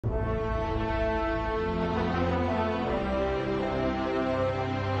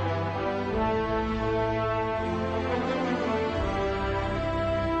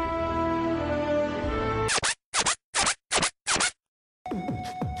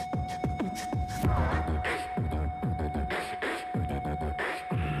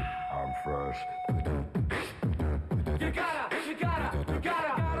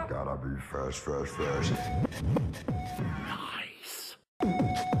fresh. Nice.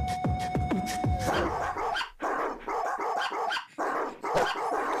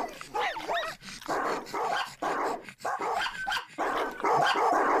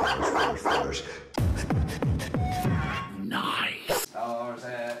 Fresh. Nice. Stars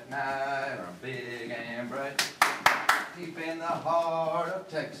at night are big and bright, deep in the heart of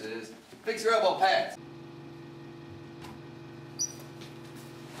Texas. Fix your elbow pads.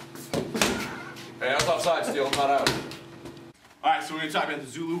 Hey, I was offside still, I'm not out. Alright, so we're going to talk about the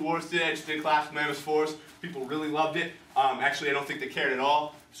Zulu Wars today. I just did a class with my MS Force. People really loved it. Actually, I don't think they cared at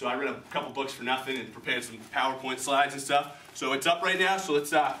all. So I read a couple books for nothing and prepared some PowerPoint slides and stuff. So it's up right now, so let's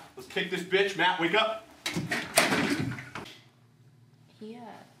kick this bitch. Matt, wake up. He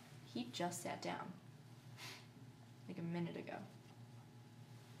just sat down. Like a minute ago.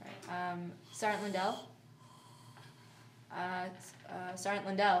 Right. Sergeant Lindell? Sergeant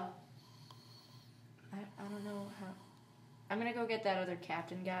Lindell. I don't know how. I'm gonna go get that other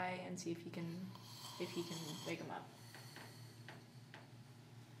captain guy and see if he can wake him up.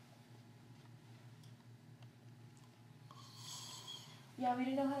 Yeah, we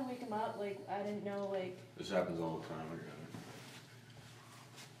didn't know how to wake him up. Like, I didn't know, like. This happens all the time.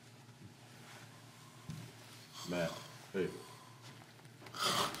 Matt, hey.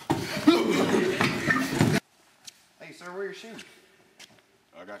 Hey, sir, where are your shoes?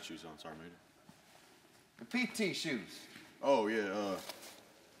 I got shoes on, Sergeant Major. The PT shoes. Oh yeah,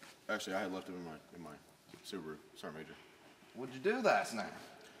 actually I had left them in my Subaru, Sergeant Major. What'd you do last night?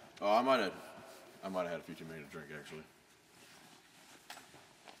 Oh, I might have had a few too many to drink actually.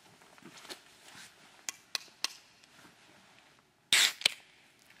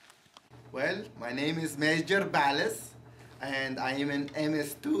 Well, my name is Major Ballas, and I am an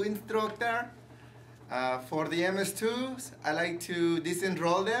MS2 instructor. For the MS2s, I like to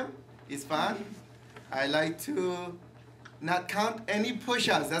disenroll them. It's fun. I like to not count any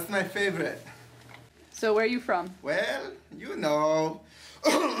push-ups. That's my favorite. So where are you from? Well, you know.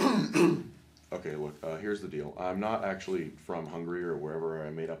 Okay, look, here's the deal. I'm not actually from Hungary or wherever I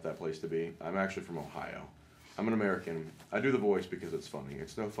made up that place to be. I'm actually from Ohio. I'm an American. I do the voice because it's funny.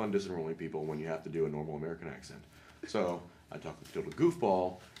 It's no fun disenrolling people when you have to do a normal American accent. So I talk to a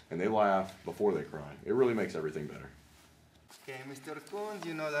goofball, and they laugh before they cry. It really makes everything better. Okay, Mr. Coons,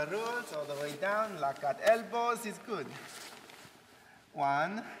 you know the rules. All the way down, lock at elbows is good.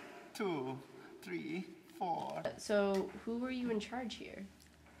 1, 2, 3, 4. So, who were you in charge here?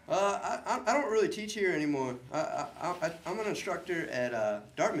 I don't really teach here anymore. I'm an instructor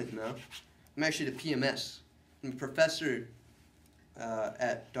at Dartmouth now. I'm actually the PMS. I'm a professor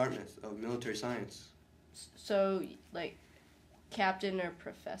at Dartmouth of military science. So, like, captain or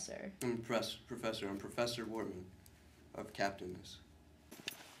professor? I'm a professor. I'm Professor Wortman of captains.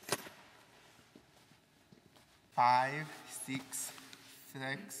 5, 6,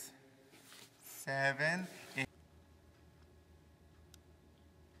 6, 7, 8.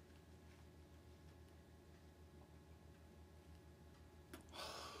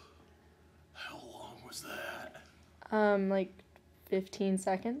 How long was that? Like 15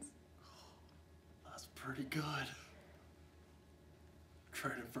 seconds. That's pretty good.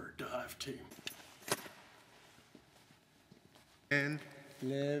 Training for a dive team. 10,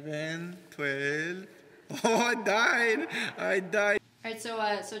 11, 12. Oh, I died. All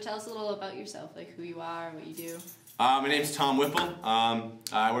right, so tell us a little about yourself, like who you are, what you do. My name's Tom Whipple.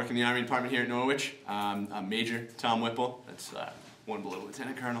 I work in the Army Department here at Norwich. I'm Major Tom Whipple. That's one below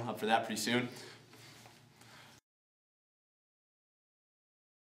Lieutenant Colonel, up for that pretty soon.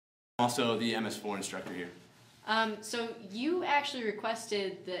 Also the MS4 instructor here. So you actually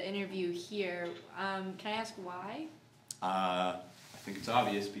requested the interview here. Can I ask why? I think it's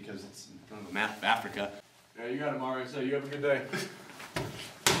obvious because it's in front of a map of Africa. Yeah, you got it, Mario. So you have a good day.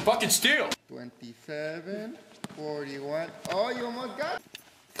 Fucking steal! 27, 41. Oh, you almost got it.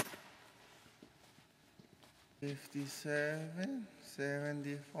 57,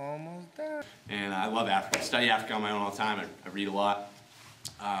 70, almost done. And I love Africa. I study Africa on my own all the time. I read a lot.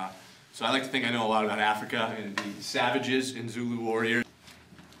 So I like to think I know a lot about Africa and the savages and Zulu warriors.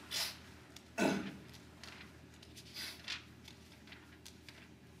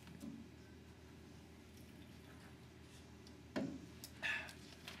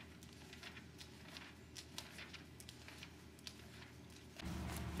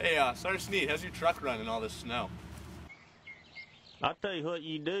 Hey, Sergeant Sneed, how's your truck running in all this snow? I'll tell you what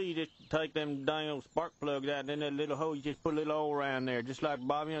you do, you just take them dang old spark plugs out in that little hole, you just put a little oil around there, just like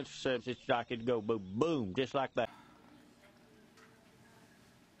Bobby Hunter says, it's like it'd go boom, boom, just like that.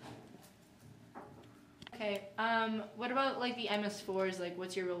 Okay. What about like the MS4s? Like,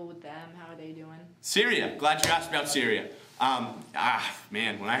 what's your role with them? How are they doing? Syria. Glad you asked about Syria.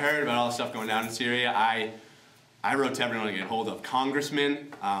 Man, when I heard about all the stuff going down in Syria, I wrote to everyone to get hold of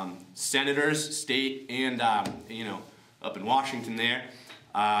congressmen, senators, state, and up in Washington there.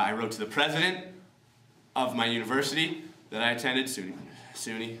 I wrote to the president of my university that I attended,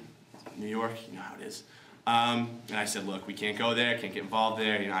 SUNY, New York. You know how it is. And I said, look, we can't go there, can't get involved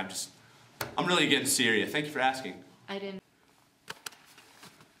there. I'm really against Syria. Thank you for asking. I didn't.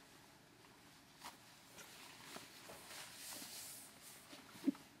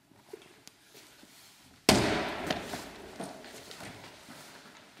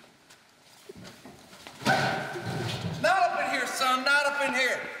 Not up in here, son, not up in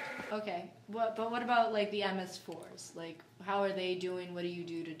here. Okay. But what about like the MS4s? Like, how are they doing? What do you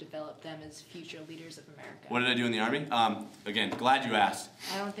do to develop them as future leaders of America? What did I do in the Army? Again, glad you asked.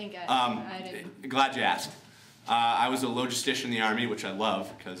 I don't think I didn't. Glad you asked. I was a logistician in the Army, which I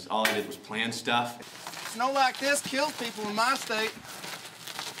love, because all I did was plan stuff. Snow like this kills people in my state.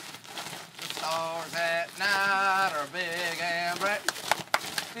 The stars at night are big and bright,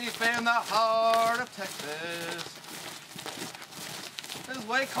 deep in the heart of Texas. This is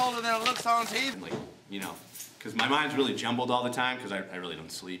way colder than it looks on TV. Because my mind's really jumbled all the time, because I really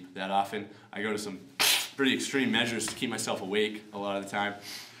don't sleep that often. I go to some pretty extreme measures to keep myself awake a lot of the time.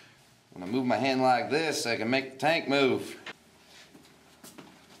 When I move my hand like this, I can make the tank move.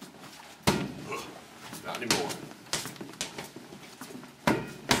 Not anymore.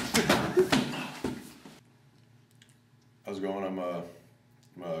 How's it going?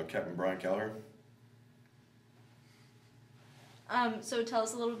 I'm Captain Brian Callagher. So tell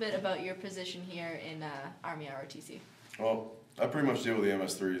us a little bit about your position here in Army ROTC. Well, I pretty much deal with the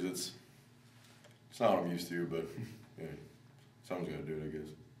MS3s. It's not what I'm used to, but yeah, someone's got to do it, I guess.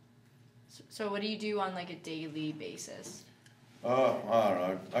 So what do you do on like a daily basis? I don't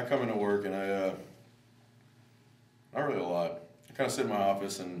know. I come into work and not really a lot. I kind of sit in my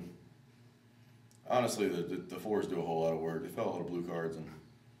office and honestly, the fours do a whole lot of work. They fill out a lot of blue cards and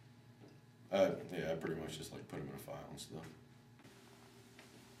I pretty much just like put them in a file and stuff.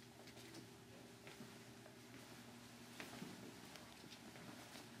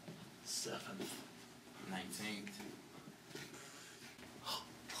 Seventh. 19th.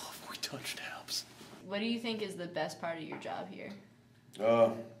 We touched tabs. What do you think is the best part of your job here?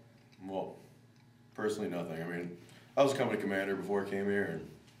 Well, personally, nothing. I mean, I was a company commander before I came here, and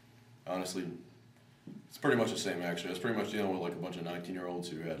honestly, it's pretty much the same, actually. I was pretty much dealing with, like, a bunch of 19-year-olds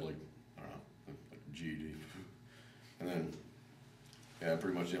who had, like, I don't know, like a GED. And then, yeah, I'm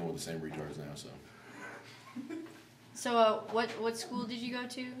pretty much dealing with the same retards now, so. So, what school did you go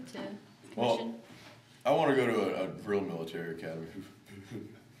to commission? Well, I want to go to a real military academy.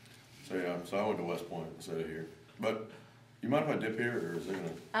 So, yeah, so I went to West Point instead of here. But, you mind if I dip here, or is it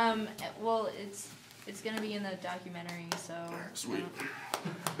gonna? Well, it's gonna be in the documentary, so. Sweet.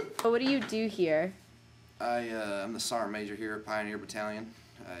 What do you do here? I'm the sergeant major here at Pioneer Battalion.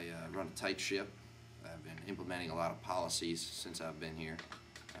 I run a tight ship. I've been implementing a lot of policies since I've been here.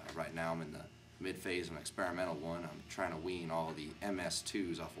 Right now I'm in the mid-phase of an experimental one. I'm trying to wean all the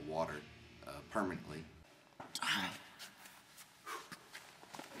MS2s off of water permanently.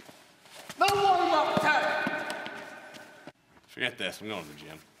 No warm-up time! Forget this, I'm going to the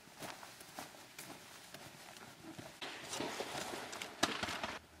gym.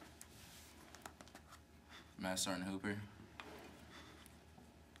 Master Sergeant Hooper.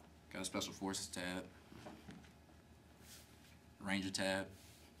 Got a Special Forces tab. Ranger tab.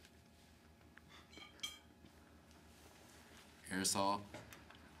 Air Assault.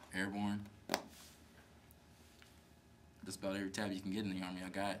 Airborne. Just about every tab you can get in the Army, I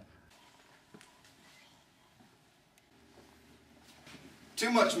got. Too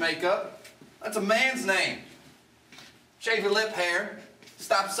much makeup. That's a man's name. Shave your lip hair.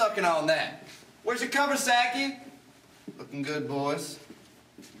 Stop sucking on that. Where's your cover, Sacky? Looking good, boys.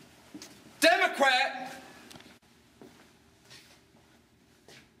 Democrat!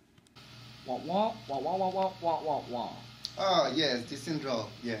 Wah wah wah wah wah wah wah wah wah. Oh, yes, this intro,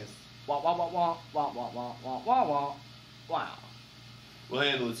 yes. Wah wah wah wah wah wah wah wah wah wah. Wow. We'll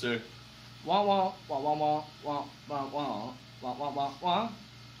handle it, sir. Wah wah wah wah wah wah wah wah wah wah wah wah.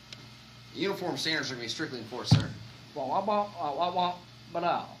 Uniform standards are going to be strictly enforced, sir. Wah wah wah wah wah wah. But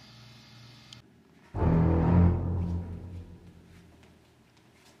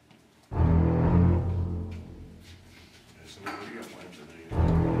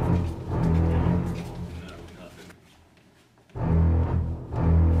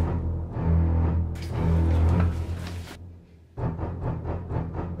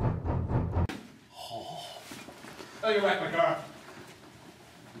Oh, you wrecked my car.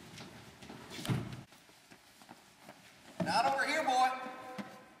 Not over here, boy.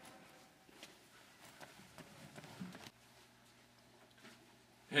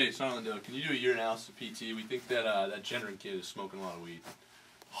 Hey, Sarlandale, can you do a urinalysis of PT? We think that that Gendron kid is smoking a lot of weed.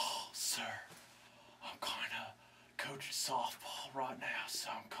 Oh, sir, I'm kind of coaching softball right now, so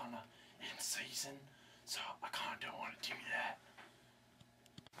I'm kind of in season, so I kind of don't want to do that.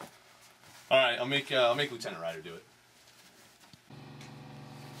 All right, I'll make Lieutenant Ryder do it.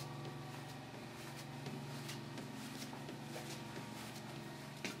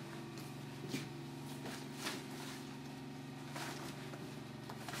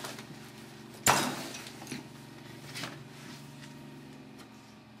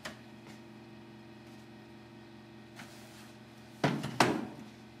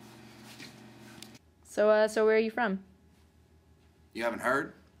 So where are you from? You haven't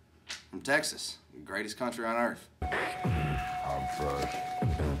heard? From Texas, the greatest country on earth. I'm fresh.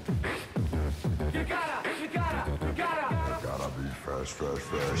 You gotta be fresh.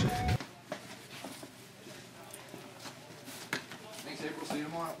 Thanks, April. See you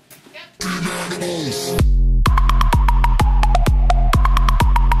tomorrow.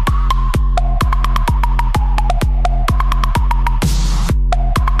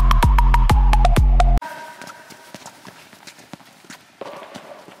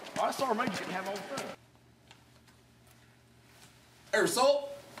 I saw Major can have all the fun. Air salt.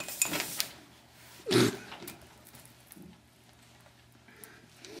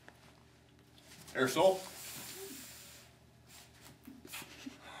 Air salt.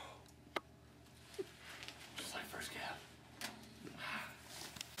 Just like first cab.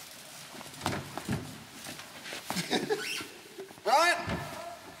 Ryan!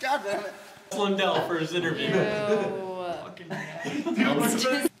 God damn it. Lindell for his interview.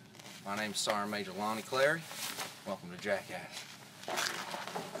 My name's Sergeant Major Lonnie Clary. Welcome to Jackass.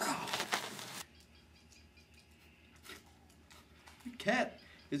 The cat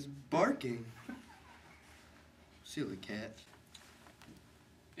is barking. Silly cat.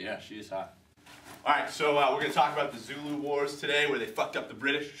 Yeah, she is hot. All right, so we're gonna talk about the Zulu Wars today, where they fucked up the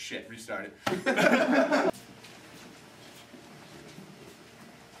British. Shit, restart it.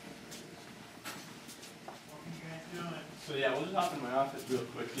 So yeah, we'll just hop in my office real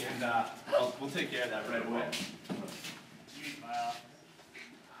quick, and we'll take care of that right away.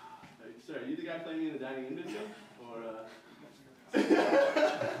 Sir, are you the guy playing me in the dining in video, or?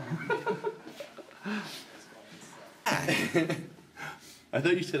 I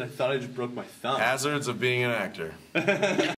thought you said I thought I just broke my thumb. Hazards of being an actor.